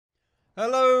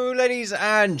Hello, ladies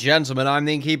and gentlemen, I'm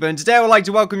the Innkeeper, and today I would like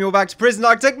to welcome you all back to Prison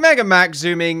Architect Megamax,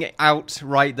 zooming out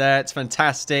right there. It's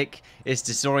fantastic, it's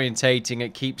disorientating,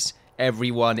 it keeps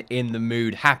everyone in the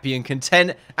mood, happy and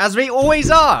content, as we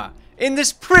always are, in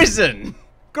this prison.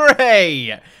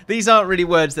 Great! These aren't really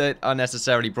words that are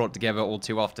necessarily brought together all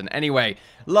too often. Anyway,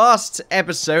 last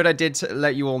episode I did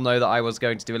let you all know that I was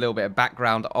going to do a little bit of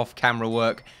background off-camera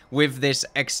work with this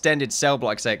extended cell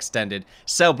block. I say extended.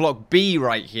 Cell block B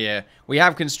right here. We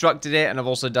have constructed it, and I've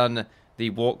also done the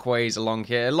walkways along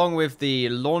here, along with the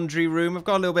laundry room. I've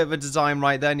got a little bit of a design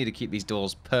right there. I need to keep these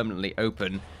doors permanently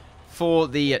open for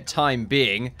the time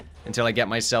being, until I get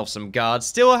myself some guards.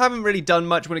 Still, I haven't really done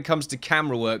much when it comes to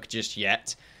camera work just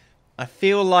yet. I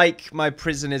feel like my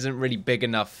prison isn't really big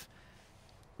enough.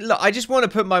 Look, I just want to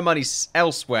put my money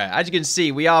elsewhere. As you can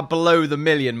see, we are below the 1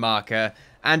 million marker.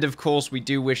 And of course, we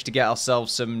do wish to get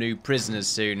ourselves some new prisoners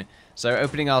soon. So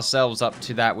opening ourselves up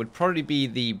to that would probably be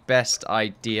the best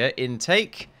idea.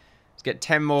 Intake. Let's get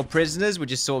 10 more prisoners. We're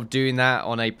just sort of doing that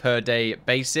on a per day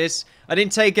basis. I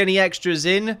didn't take any extras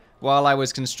in while I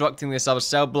was constructing this other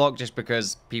cell block, just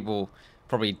because people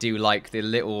probably do like the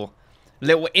little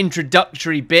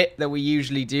introductory bit that we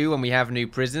usually do when we have new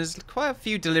prisoners. Quite a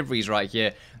few deliveries right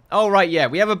here. Oh, right, yeah.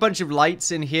 We have a bunch of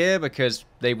lights in here because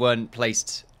they weren't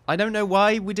placed. I don't know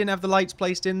why we didn't have the lights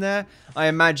placed in there. I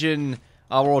imagine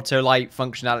our auto light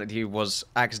functionality was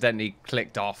accidentally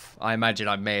clicked off. I imagine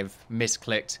I may have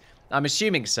misclicked. I'm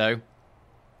assuming so.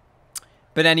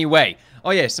 But anyway,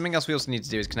 oh yeah, something else we also need to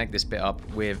do is connect this bit up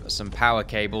with some power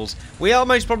cables. We are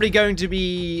most probably going to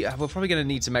be, we're probably going to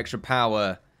need some extra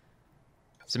power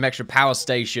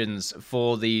stations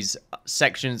for these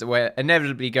sections that we're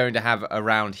inevitably going to have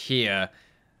around here.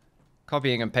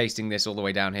 Copying and pasting this all the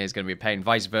way down here is going to be a pain,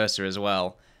 vice versa as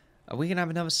well. Are we going to have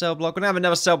another cell block? We're going to have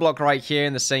another cell block right here,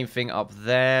 and the same thing up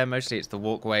there. Mostly it's the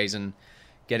walkways and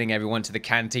getting everyone to the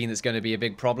canteen that's going to be a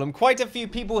big problem. Quite a few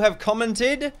people have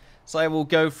commented, so I will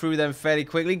go through them fairly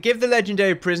quickly. Give the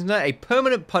legendary prisoner a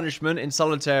permanent punishment in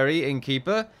solitary,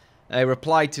 Innkeeper. A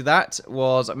reply to that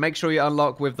was, make sure you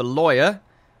unlock with the lawyer.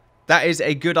 That is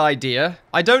a good idea.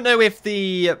 I don't know if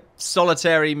the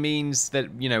solitary means that,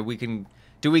 you know, we can...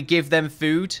 Do we give them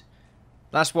food?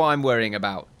 That's what I'm worrying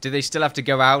about. Do they still have to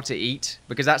go out to eat?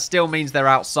 Because that still means they're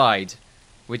outside,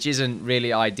 which isn't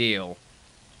really ideal.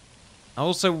 I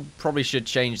also probably should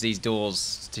change these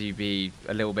doors to be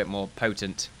a little bit more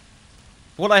potent.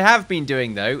 What I have been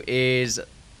doing, though, is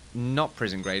not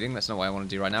prison grading. That's not what I want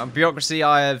to do right now. In bureaucracy,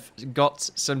 I have got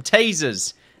some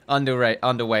tasers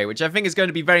underway, which I think is going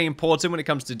to be very important when it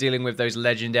comes to dealing with those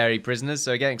legendary prisoners.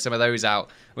 So getting some of those out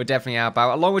would definitely help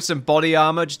out, along with some body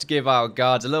armor, just to give our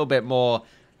guards a little bit more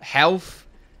health,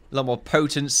 a lot more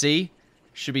potency.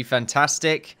 Should be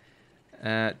fantastic.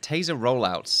 Taser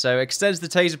rollouts. So extends the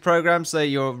taser program so that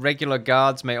your regular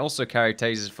guards may also carry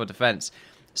tasers for defense.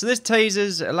 So this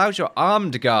tasers allows your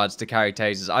armed guards to carry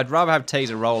tasers. I'd rather have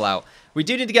taser rollout. We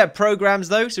do need to get programs,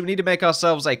 though, so we need to make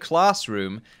ourselves a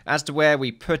classroom. As to where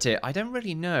we put it, I don't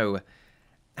really know.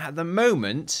 At the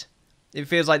moment, it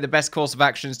feels like the best course of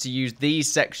action is to use these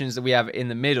sections that we have in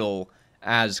the middle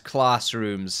as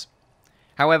classrooms.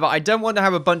 However, I don't want to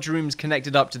have a bunch of rooms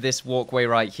connected up to this walkway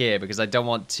right here, because I don't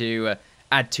want to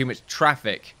add too much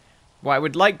traffic. What I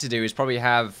would like to do is probably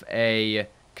have a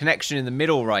connection in the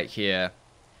middle right here.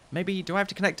 Maybe, do I have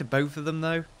to connect to both of them,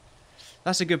 though?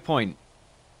 That's a good point.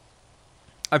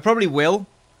 I probably will.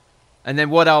 And then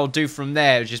what I'll do from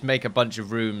there is just make a bunch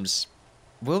of rooms.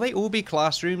 Will they all be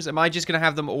classrooms? Am I just going to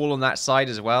have them all on that side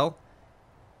as well?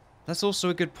 That's also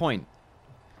a good point.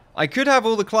 I could have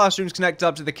all the classrooms connected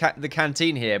up to the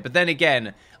canteen here. But then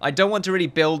again, I don't want to really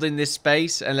build in this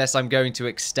space unless I'm going to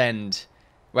extend.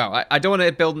 Well, I don't want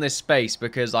to build in this space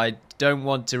because I don't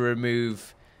want to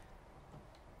remove...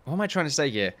 What am I trying to say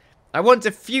here? I want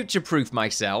to future-proof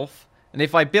myself. And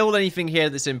if I build anything here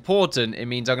that's important, it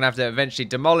means I'm going to have to eventually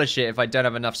demolish it if I don't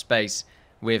have enough space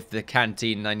with the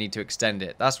canteen and I need to extend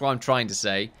it. That's what I'm trying to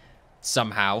say.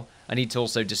 Somehow. I need to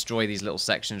also destroy these little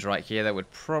sections right here. That would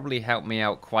probably help me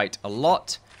out quite a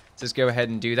lot. So let's go ahead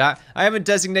and do that. I haven't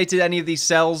designated any of these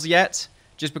cells yet,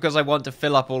 just because I want to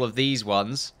fill up all of these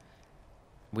ones.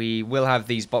 We will have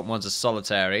these bottom ones as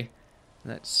solitary.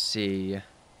 Let's see.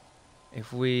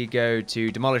 If we go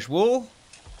to demolish wall...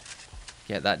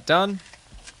 Get that done.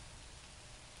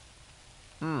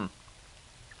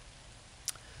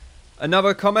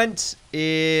 Another comment.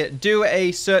 Do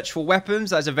a search for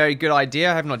weapons. That's a very good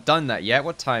idea. I have not done that yet.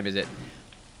 What time is it?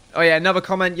 Oh yeah, another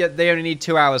comment. Yeah, they only need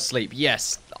 2 hours sleep.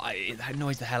 Yes. That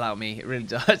annoys the hell out of me. It really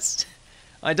does.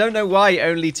 I don't know why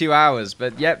only 2 hours.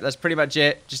 But yep, that's pretty much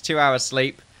it. Just 2 hours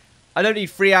sleep. I don't need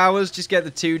 3 hours. Just get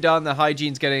the 2 done. The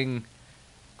hygiene's getting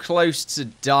close to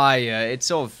dire. It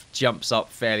sort of jumps up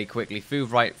fairly quickly.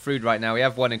 Food right now. We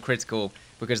have 1 in critical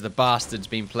because the bastard's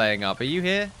been playing up. Are you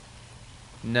here?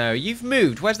 No, you've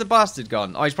moved. Where's the bastard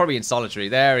gone? Oh, he's probably in solitary.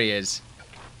 There he is.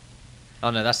 Oh,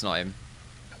 no, that's not him.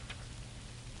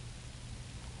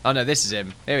 Oh, no, this is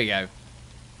him. Here we go.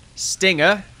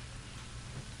 Stinger.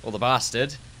 Or the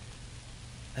bastard.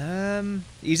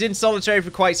 He's in solitary for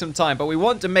quite some time, but we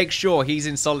want to make sure he's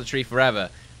in solitary forever.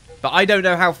 But I don't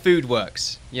know how food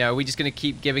works. You know, are we just going to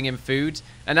keep giving him food?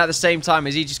 And at the same time,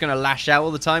 is he just going to lash out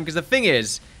all the time? Because the thing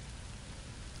is,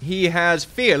 he has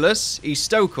Fearless, he's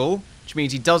Stokel, which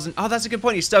means he doesn't... Oh, that's a good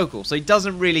point, he's Stokel. So he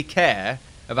doesn't really care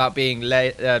about being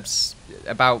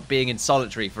in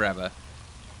solitary forever.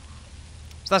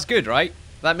 So that's good, right?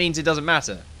 That means it doesn't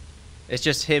matter. It's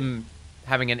just him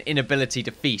having an inability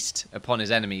to feast upon his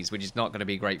enemies, which is not going to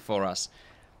be great for us.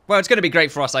 Well, it's going to be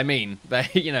great for us, I mean.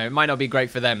 But, you know, it might not be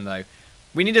great for them, though.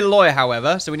 We need a lawyer,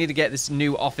 however, so we need to get this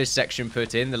new office section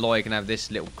put in. The lawyer can have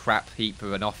this little crap heap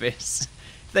of an office.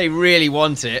 If they really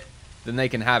want it, then they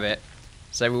can have it.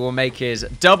 So we will make his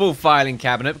double filing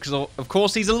cabinet, because, of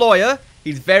course, he's a lawyer.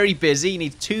 He's very busy. He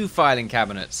needs 2 filing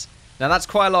cabinets. Now, that's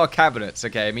quite a lot of cabinets,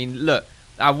 okay? I mean, look,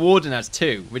 our warden has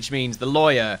 2, which means the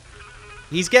lawyer...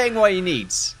 He's getting what he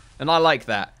needs, and I like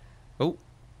that. Oh,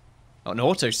 an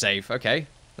autosave. Okay,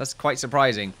 that's quite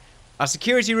surprising. Our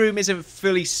security room isn't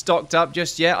fully stocked up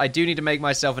just yet. I do need to make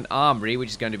myself an armory,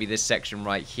 which is going to be this section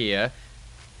right here.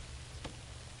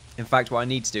 In fact, what I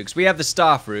need to do, because we have the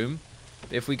staff room,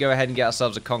 if we go ahead and get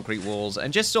ourselves a concrete walls,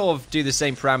 and just sort of do the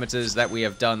same parameters that we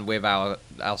have done with our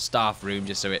staff room,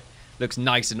 just so it looks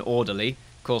nice and orderly.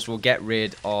 Of course, we'll get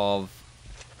rid of...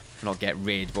 Not get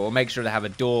rid, but we'll make sure to have a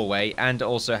doorway and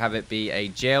also have it be a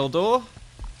jail door.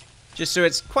 Just so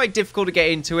it's quite difficult to get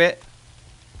into it.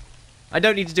 I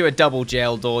don't need to do a double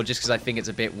jail door just because I think it's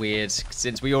a bit weird,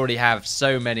 since we already have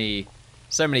so many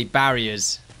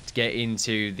barriers to get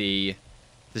into the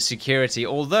security.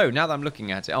 Although, now that I'm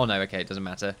looking at it... Oh, no, okay, it doesn't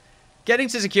matter. Getting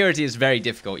to security is very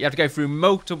difficult. You have to go through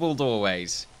multiple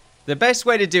doorways. The best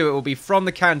way to do it will be from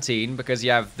the canteen, because you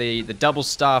have the double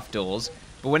staff doors.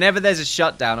 But whenever there's a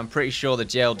shutdown, I'm pretty sure the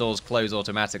jail doors close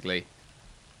automatically.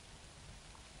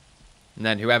 And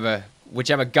then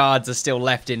whichever guards are still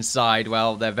left inside,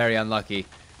 well, they're very unlucky.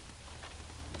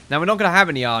 Now, we're not going to have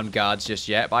any armed guards just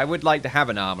yet, but I would like to have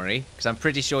an armory, because I'm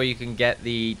pretty sure you can get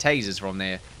the tasers from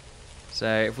there. So,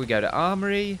 if we go to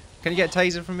armory, can you get a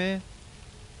taser from here?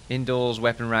 Indoors,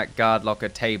 weapon rack, guard locker,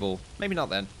 table. Maybe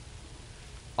not then.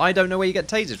 I don't know where you get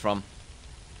tasers from.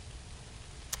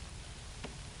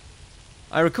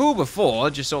 I recall before,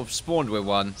 just sort of spawned with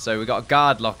one. So we got a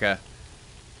guard locker.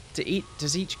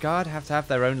 Does each guard have to have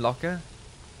their own locker?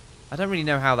 I don't really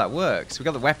know how that works. We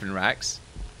got the weapon racks.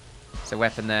 So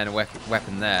weapon there and a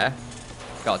weapon there.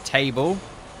 Got a table.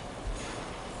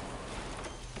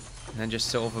 And then just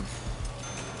sort of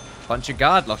a bunch of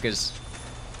guard lockers.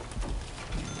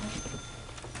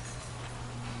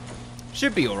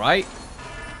 Should be alright.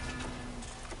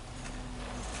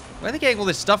 Where are they getting all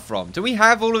this stuff from? Do we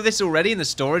have all of this already in the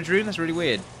storage room? That's really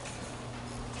weird.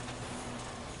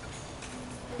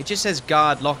 It just says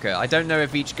guard locker. I don't know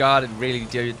if each guard really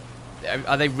do...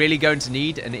 Are they really going to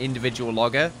need an individual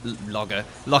locker? Locker.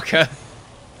 Because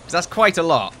that's quite a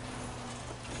lot.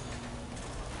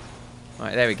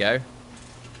 Right, there we go.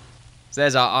 So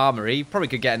there's our armory. Probably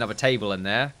could get another table in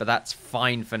there, but that's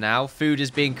fine for now. Food is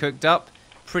being cooked up.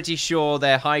 Pretty sure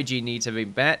their hygiene needs have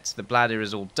been met. The bladder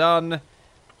is all done.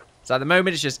 So at the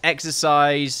moment, it's just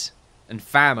exercise and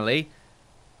family.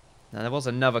 Now, there was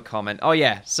another comment. Oh,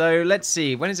 yeah. So, let's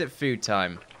see. When is it food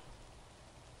time?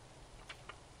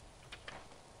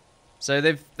 So,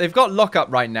 they've got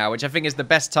lockup right now, which I think is the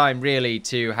best time, really,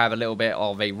 to have a little bit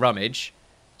of a rummage.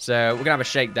 So, we're going to have a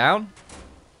shakedown.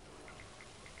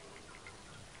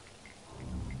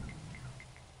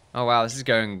 Oh, wow. This is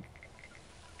going...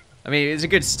 I mean, it's a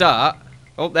good start.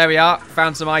 Oh, there we are.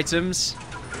 Found some items.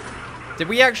 Did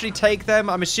we actually take them?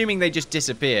 I'm assuming they just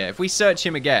disappear. If we search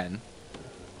him again...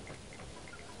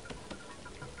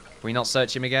 Can we not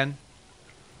search him again?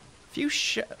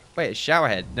 Wait, a shower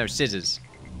head. No, scissors.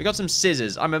 We got some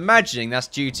scissors. I'm imagining that's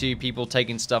due to people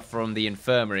taking stuff from the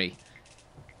infirmary.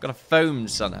 Got a phone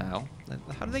somehow.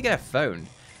 How do they get a phone?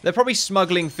 They're probably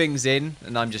smuggling things in,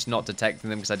 and I'm just not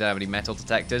detecting them because I don't have any metal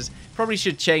detectors. Probably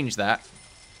should change that.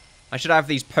 I should have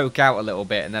these poke out a little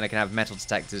bit, and then I can have metal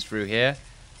detectors through here.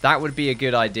 That would be a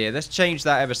good idea. Let's change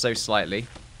that ever so slightly.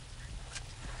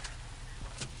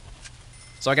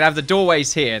 So I can have the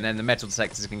doorways here, and then the metal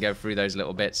detectors can go through those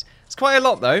little bits. It's quite a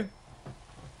lot, though.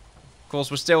 course,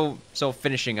 we're still sort of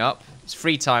finishing up. It's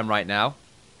free time right now.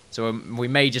 So we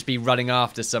may just be running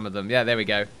after some of them. Yeah, there we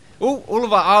go. Oh, all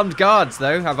of our armed guards,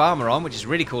 though, have armor on, which is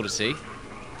really cool to see.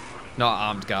 Not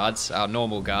armed guards, our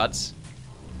normal guards.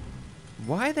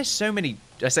 Why are there so many...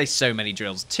 I say so many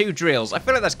drills. 2 drills. I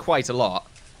feel like that's quite a lot.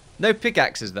 No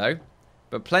pickaxes, though.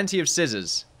 But plenty of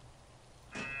scissors.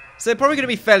 So they're probably going to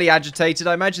be fairly agitated.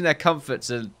 I imagine their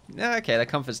comforts are... Okay, their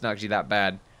comfort's not actually that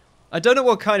bad. I don't know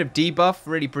what kind of debuff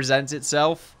really presents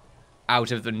itself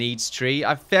out of the needs tree.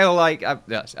 I feel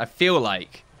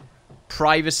like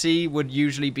privacy would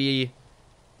usually be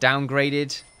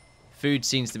downgraded. Food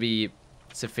seems to be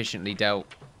sufficiently dealt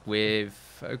with.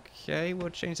 Okay, we'll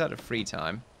change that to free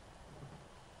time.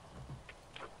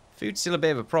 Food's still a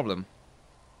bit of a problem.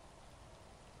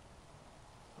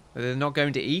 But they're not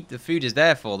going to eat. The food is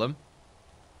there for them.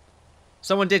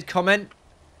 Someone did comment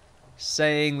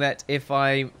saying that if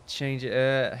I change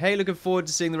it... hey, looking forward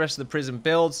to seeing the rest of the prison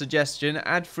build. Suggestion,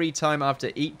 add free time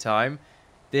after eat time.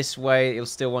 This way, you'll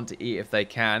still want to eat if they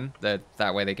can.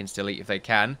 That way they can still eat if they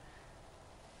can.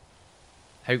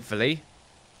 Hopefully.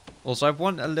 Also, I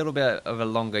want a little bit of a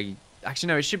longer... Actually,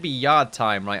 no, it should be yard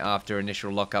time right after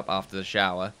initial lockup after the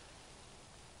shower.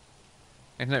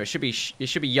 No, it should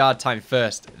be yard time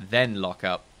first, then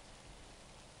lockup.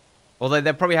 Although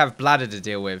they'll probably have bladder to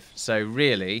deal with, so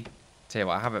really... Tell you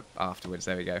what, I'll have it afterwards,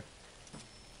 there we go.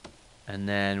 And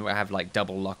then we'll have like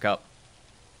double lockup.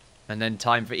 And then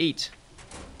time for eat.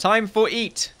 Time for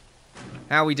eat!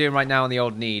 How are we doing right now on the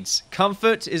old needs?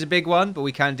 Comfort is a big one, but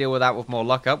we can deal with that with more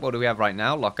lockup. What do we have right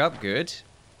now? Lockup, good. So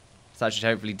that should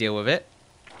hopefully deal with it.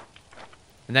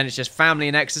 And then it's just family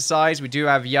and exercise. We do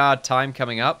have yard time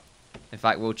coming up. In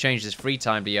fact, we'll change this free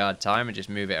time to yard time and just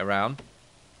move it around.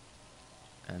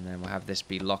 And then we'll have this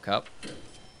be lockup.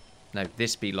 No,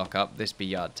 this be lockup, this be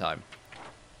yard time.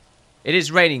 It is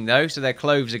raining though, so their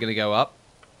clothes are going to go up.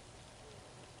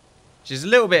 Which is a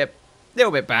little bit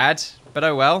bad, but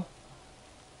oh well.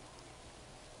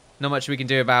 Not much we can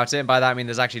do about it, and by that I mean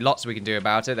there's actually lots we can do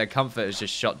about it. Their comfort is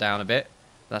just shot down a bit.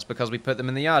 That's because we put them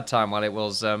in the yard time while it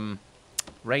was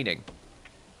raining.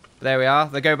 But there we are,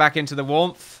 they go back into the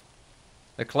warmth.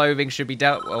 The clothing should be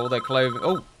dealt... Oh, their clothing...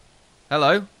 Oh,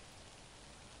 hello.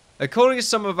 According to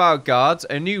some of our guards,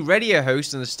 a new radio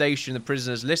host on the station the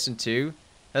prisoners listen to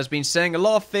has been saying a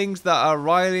lot of things that are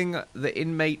riling the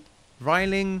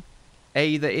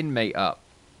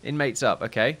inmates up,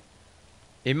 okay.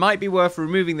 It might be worth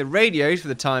removing the radios for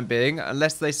the time being,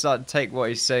 unless they start to take what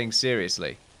he's saying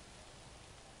seriously.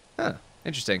 Huh,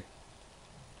 interesting.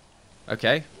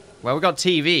 Okay, well, we've got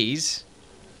TVs.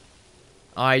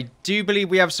 I do believe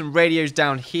we have some radios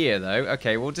down here, though.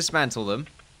 Okay, we'll dismantle them.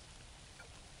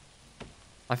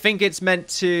 I think it's meant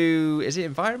to... Is it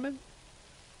environment?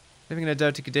 Living in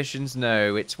dirty conditions?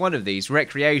 No, it's one of these.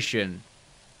 Recreation.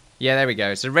 Yeah, there we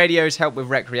go. So radios help with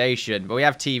recreation, but we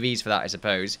have TVs for that, I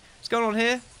suppose. What's going on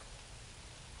here?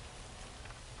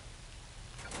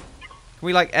 Can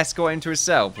we, like, escort him to his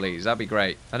cell, please? That'd be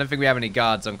great. I don't think we have any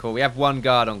guards on call. We have one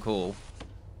guard on call.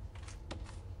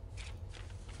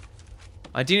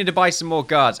 I do need to buy some more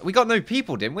guards. We got no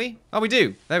people, didn't we? Oh, we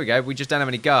do. There we go. We just don't have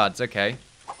any guards. Okay.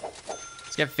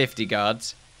 Let's get 50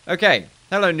 guards. Okay.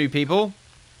 Hello, new people.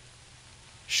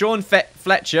 Sean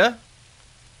Fletcher.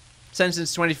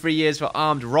 Sentenced 23 years for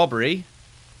armed robbery.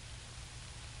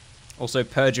 Also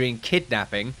perjury and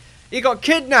kidnapping. He got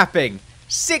kidnapping!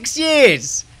 6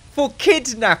 years for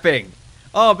kidnapping!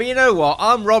 Oh, but you know what?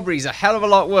 Armed robbery's a hell of a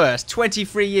lot worse.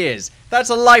 23 years. That's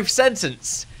a life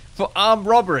sentence for armed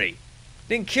robbery.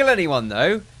 Didn't kill anyone,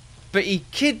 though. But he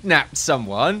kidnapped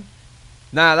someone.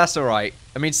 Nah, that's alright.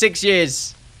 I mean, 6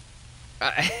 years...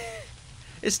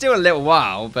 it's still a little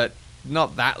while, but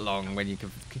not that long when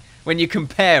you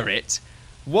compare it.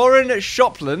 Warren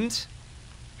Shopland...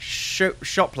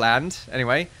 Shopland,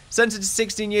 anyway. Sentenced to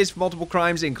 16 years for multiple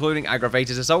crimes, including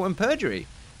aggravated assault and perjury.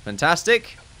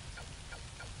 Fantastic.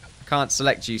 I can't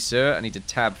select you, sir. I need to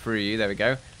tab through you. There we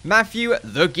go. Matthew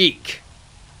the Geek.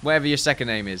 Whatever your second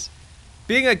name is.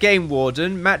 Being a game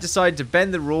warden, Matt decided to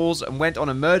bend the rules and went on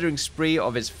a murdering spree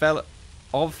of his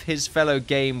fellow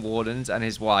game wardens and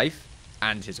his wife.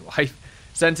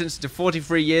 Sentenced to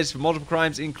 43 years for multiple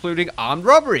crimes, including armed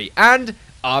robbery. And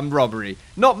armed robbery.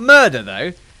 Not murder,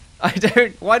 though.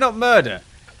 Why not murder?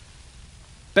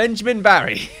 Benjamin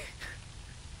Barry.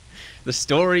 The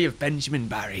story of Benjamin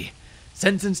Barry.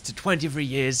 Sentenced to 23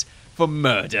 years for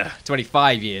murder.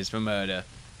 25 years for murder.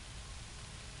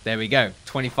 There we go.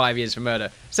 25 years for murder.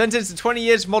 Sentenced to 20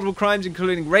 years for multiple crimes,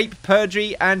 including rape,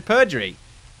 perjury, and perjury.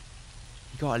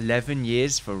 You got 11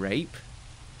 years for rape?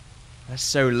 That's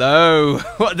so low.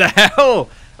 What the hell?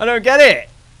 I don't get it.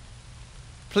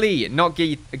 Plea, not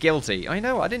guilty. I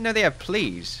know, I didn't know they have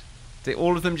pleas. Did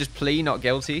all of them just plea, not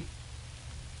guilty?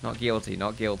 Not guilty,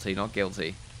 not guilty, not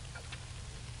guilty.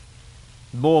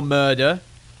 More murder.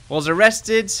 Was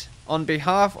arrested on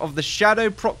behalf of the Shadow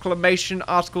Proclamation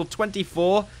Article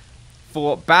 24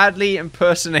 for badly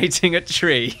impersonating a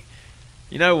tree.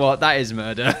 You know what? That is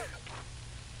murder.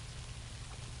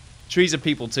 Trees are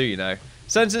people too, you know.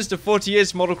 Sentenced to 40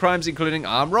 years for model crimes including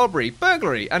armed robbery,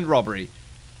 burglary, and robbery.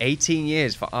 18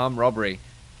 years for armed robbery.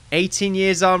 18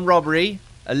 years armed robbery,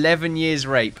 11 years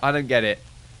rape. I don't get it.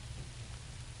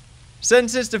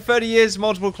 Sentenced to 30 years for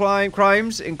multiple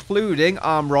crimes including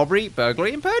armed robbery,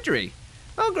 burglary, and perjury.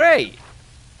 Oh, great.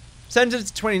 Sentenced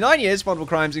to 29 years for multiple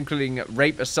crimes including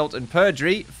rape, assault, and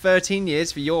perjury. 13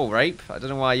 years for your rape. I don't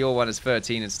know why your one is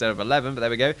 13 instead of 11, but there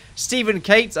we go. Stephen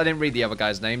Cates. I didn't read the other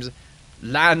guys' names.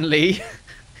 Lanley.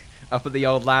 Up at the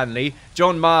old Lanley.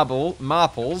 John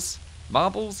Marples.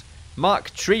 Mark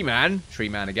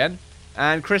Treeman again.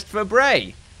 And Christopher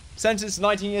Bray. Sentenced to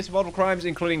 19 years for multiple crimes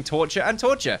including torture and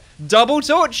torture. Double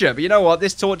torture. But you know what?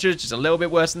 This torture is just a little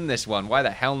bit worse than this one. Why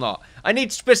the hell not? I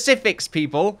need specifics,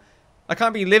 people. I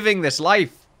can't be living this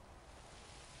life.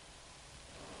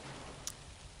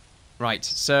 Right,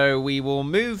 so we will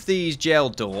move these jail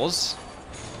doors.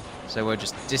 So we'll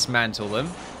just dismantle them.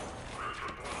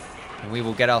 And we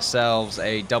will get ourselves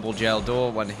a double jail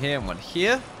door. One here and one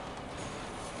here.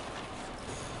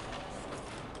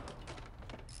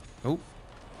 Oh.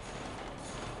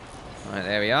 Alright,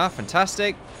 there we are.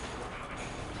 Fantastic.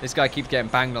 This guy keeps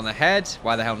getting banged on the head.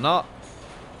 Why the hell not?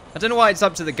 I don't know why it's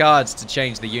up to the guards to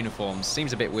change the uniforms.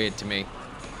 Seems a bit weird to me.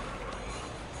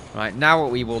 Right, now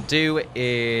what we will do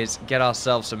is get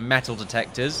ourselves some metal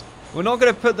detectors. We're not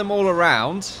going to put them all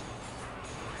around.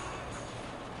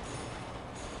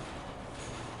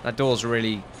 That door's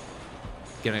really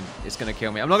it's gonna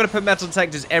kill me. I'm not going to put metal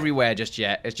detectors everywhere just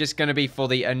yet. It's just going to be for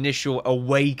the initial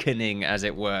awakening, as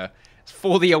it were. It's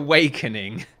for the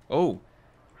awakening. Oh.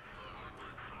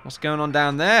 What's going on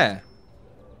down there?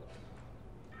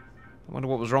 I wonder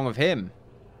what was wrong with him.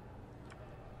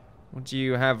 What do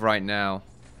you have right now?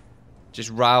 Just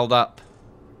riled up.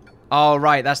 Oh,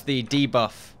 right. That's the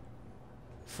debuff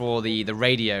for the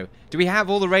radio. Do we have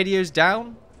all the radios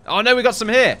down? Oh, no. We got some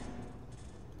here.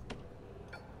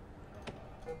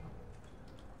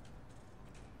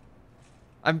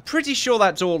 I'm pretty sure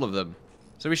that's all of them.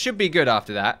 So we should be good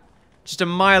after that. Just a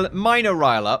minor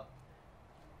rile up.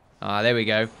 Ah, there we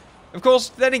go. Of course,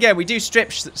 then again, we do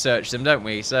strip search them, don't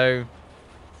we? So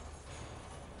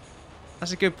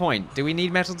that's a good point. Do we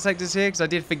need metal detectors here? Because I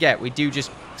did forget. We do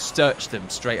just search them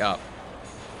straight up.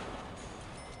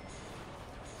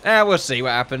 We'll see what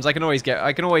happens. I can always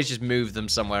just move them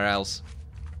somewhere else.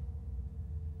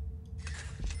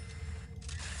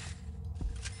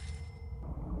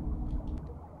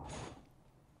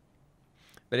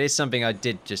 But it is something I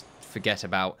did just forget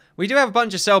about. We do have a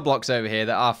bunch of cell blocks over here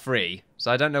that are free.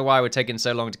 So I don't know why we're taking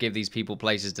so long to give these people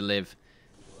places to live.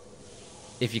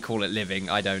 If you call it living,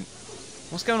 I don't.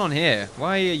 What's going on here?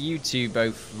 Why are you two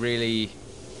both really...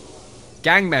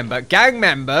 Gang member? Gang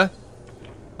member?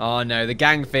 Oh no, the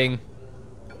gang thing.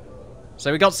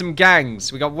 So we got some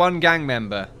gangs. We got one gang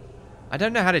member. I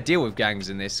don't know how to deal with gangs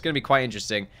in this. It's going to be quite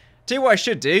interesting. Tell you what I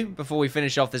should do before we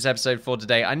finish off this episode for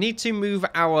today. I need to move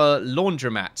our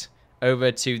laundromat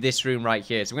over to this room right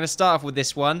here. So I'm going to start off with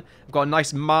this one. I've got a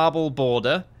nice marble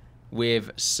border with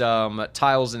some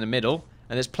tiles in the middle.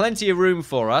 And there's plenty of room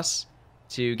for us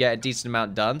to get a decent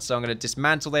amount done. So I'm going to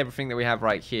dismantle everything that we have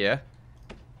right here.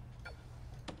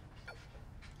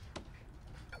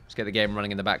 Let's get the game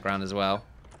running in the background as well.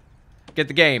 Get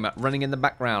the game running in the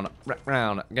background. Get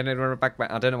it in the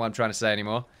background. I don't know what I'm trying to say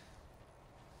anymore.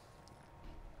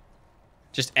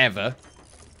 Just ever.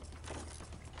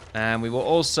 And we will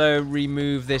also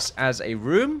remove this as a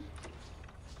room.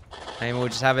 And we'll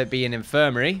just have it be an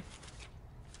infirmary.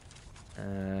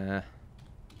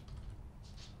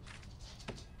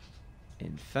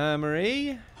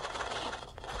 Infirmary.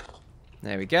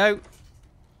 There we go.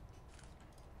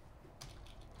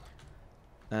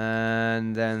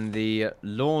 And then the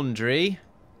laundry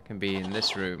can be in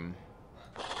this room.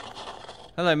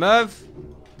 Hello, Merv.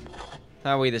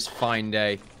 How are we this fine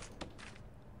day?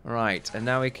 Right, and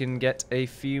now we can get a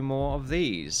few more of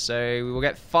these. So we will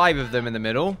get 5 of them in the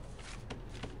middle.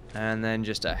 And then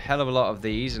just a hell of a lot of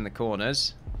these in the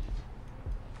corners.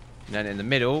 And then in the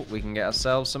middle, we can get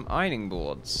ourselves some ironing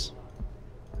boards.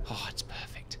 Oh, it's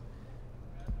perfect.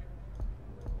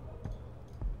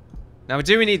 Now,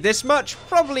 do we need this much?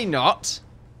 Probably not.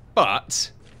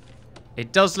 But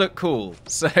it does look cool.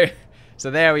 So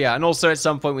there we are. And also at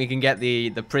some point we can get the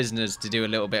prisoners to do a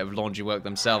little bit of laundry work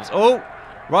themselves. Oh!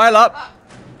 Rile up.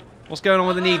 What's going on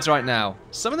with the needs right now?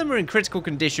 Some of them are in critical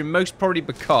condition, most probably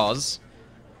because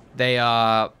they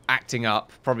are acting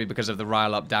up, probably because of the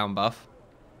rile up down buff.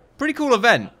 Pretty cool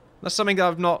event. That's something that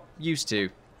I'm not used to.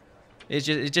 It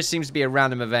just seems to be a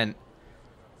random event.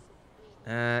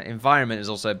 Environment is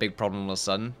also a big problem all of a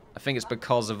sudden. I think it's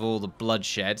because of all the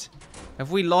bloodshed.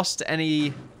 Have we lost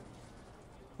any...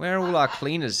 Where are all our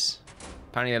cleaners?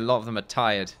 Apparently a lot of them are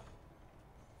tired.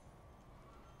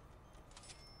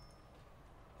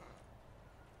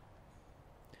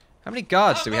 How many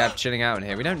guards do we have chilling out in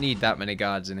here? We don't need that many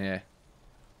guards in here.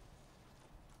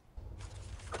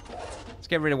 Let's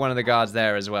get rid of one of the guards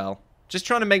there as well. Just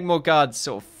trying to make more guards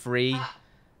sort of free.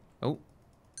 Oh.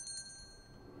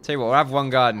 Tell you what, we'll have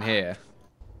one guard in here.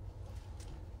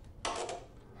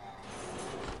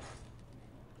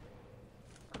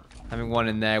 Having one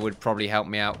in there would probably help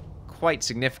me out quite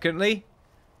significantly.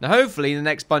 Now hopefully the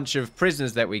next bunch of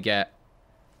prisoners that we get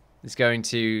is going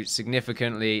to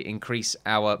significantly increase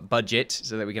our budget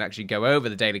so that we can actually go over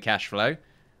the daily cash flow.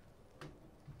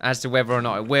 As to whether or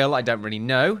not it will, I don't really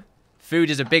know.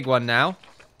 Food is a big one now.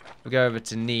 We'll go over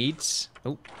to needs.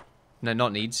 Oh, no,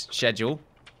 not needs. Schedule.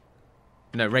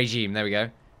 No, regime. There we go.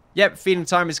 Yep, feeding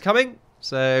time is coming.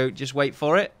 So just wait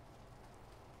for it.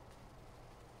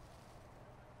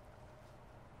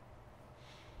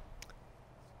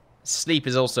 Sleep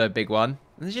is also a big one.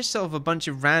 And there's just sort of a bunch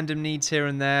of random needs here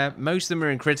and there. Most of them are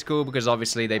in critical because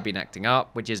obviously they've been acting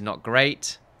up, which is not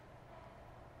great.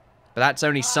 But that's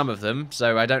only some of them,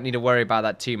 so I don't need to worry about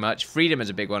that too much. Freedom is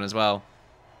a big one as well.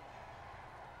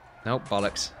 Nope,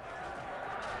 bollocks.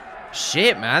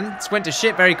 Shit, man. This went to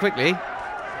shit very quickly.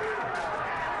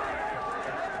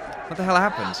 What the hell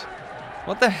happened?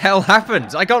 What the hell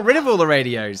happened? I got rid of all the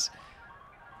radios.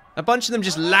 A bunch of them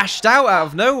just lashed out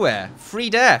of nowhere. 3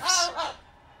 deaths.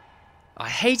 I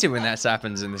hate it when that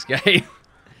happens in this game.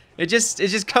 It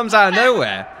just comes out of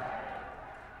nowhere.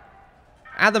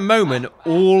 At the moment,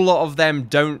 all of them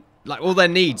don't... Like, all their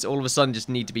needs all of a sudden just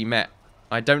need to be met.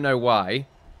 I don't know why.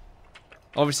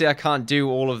 Obviously, I can't do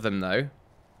all of them, though.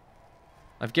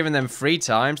 I've given them free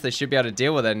time, so they should be able to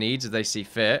deal with their needs if they see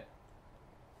fit.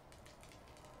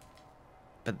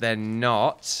 But they're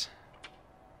not.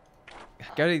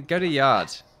 Go to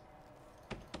yard.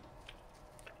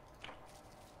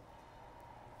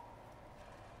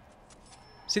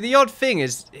 See, the odd thing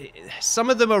is, some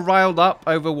of them are riled up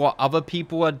over what other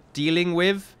people are dealing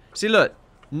with. See, look,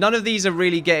 none of these are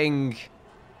really getting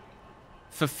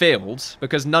fulfilled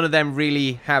because none of them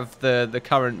really have the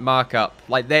current markup.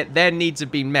 Like, their needs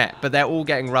have been met, but they're all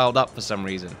getting riled up for some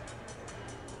reason.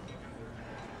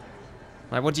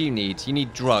 Like, what do you need? You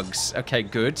need drugs. Okay,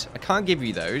 good. I can't give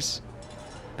you those.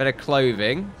 Better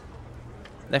clothing.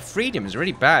 Their freedom is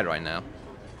really bad right now.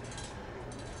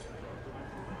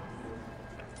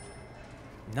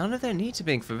 None of their needs are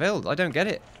being fulfilled. I don't get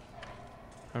it.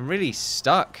 I'm really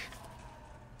stuck.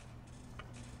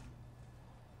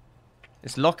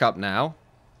 It's lockup now,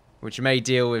 which may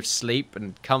deal with sleep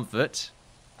and comfort.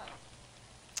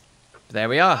 But there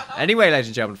we are. Anyway, ladies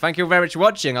and gentlemen, thank you very much for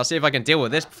watching. I'll see if I can deal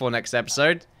with this before next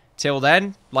episode. Till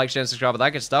then, like, share, and subscribe, all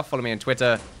that good stuff. Follow me on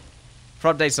Twitter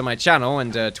for updates on my channel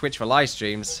and Twitch for live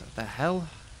streams. What the hell?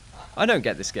 I don't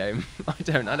get this game. I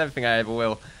don't think I ever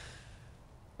will.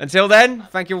 Until then,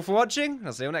 thank you all for watching.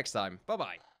 I'll see you all next time.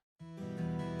 Bye-bye.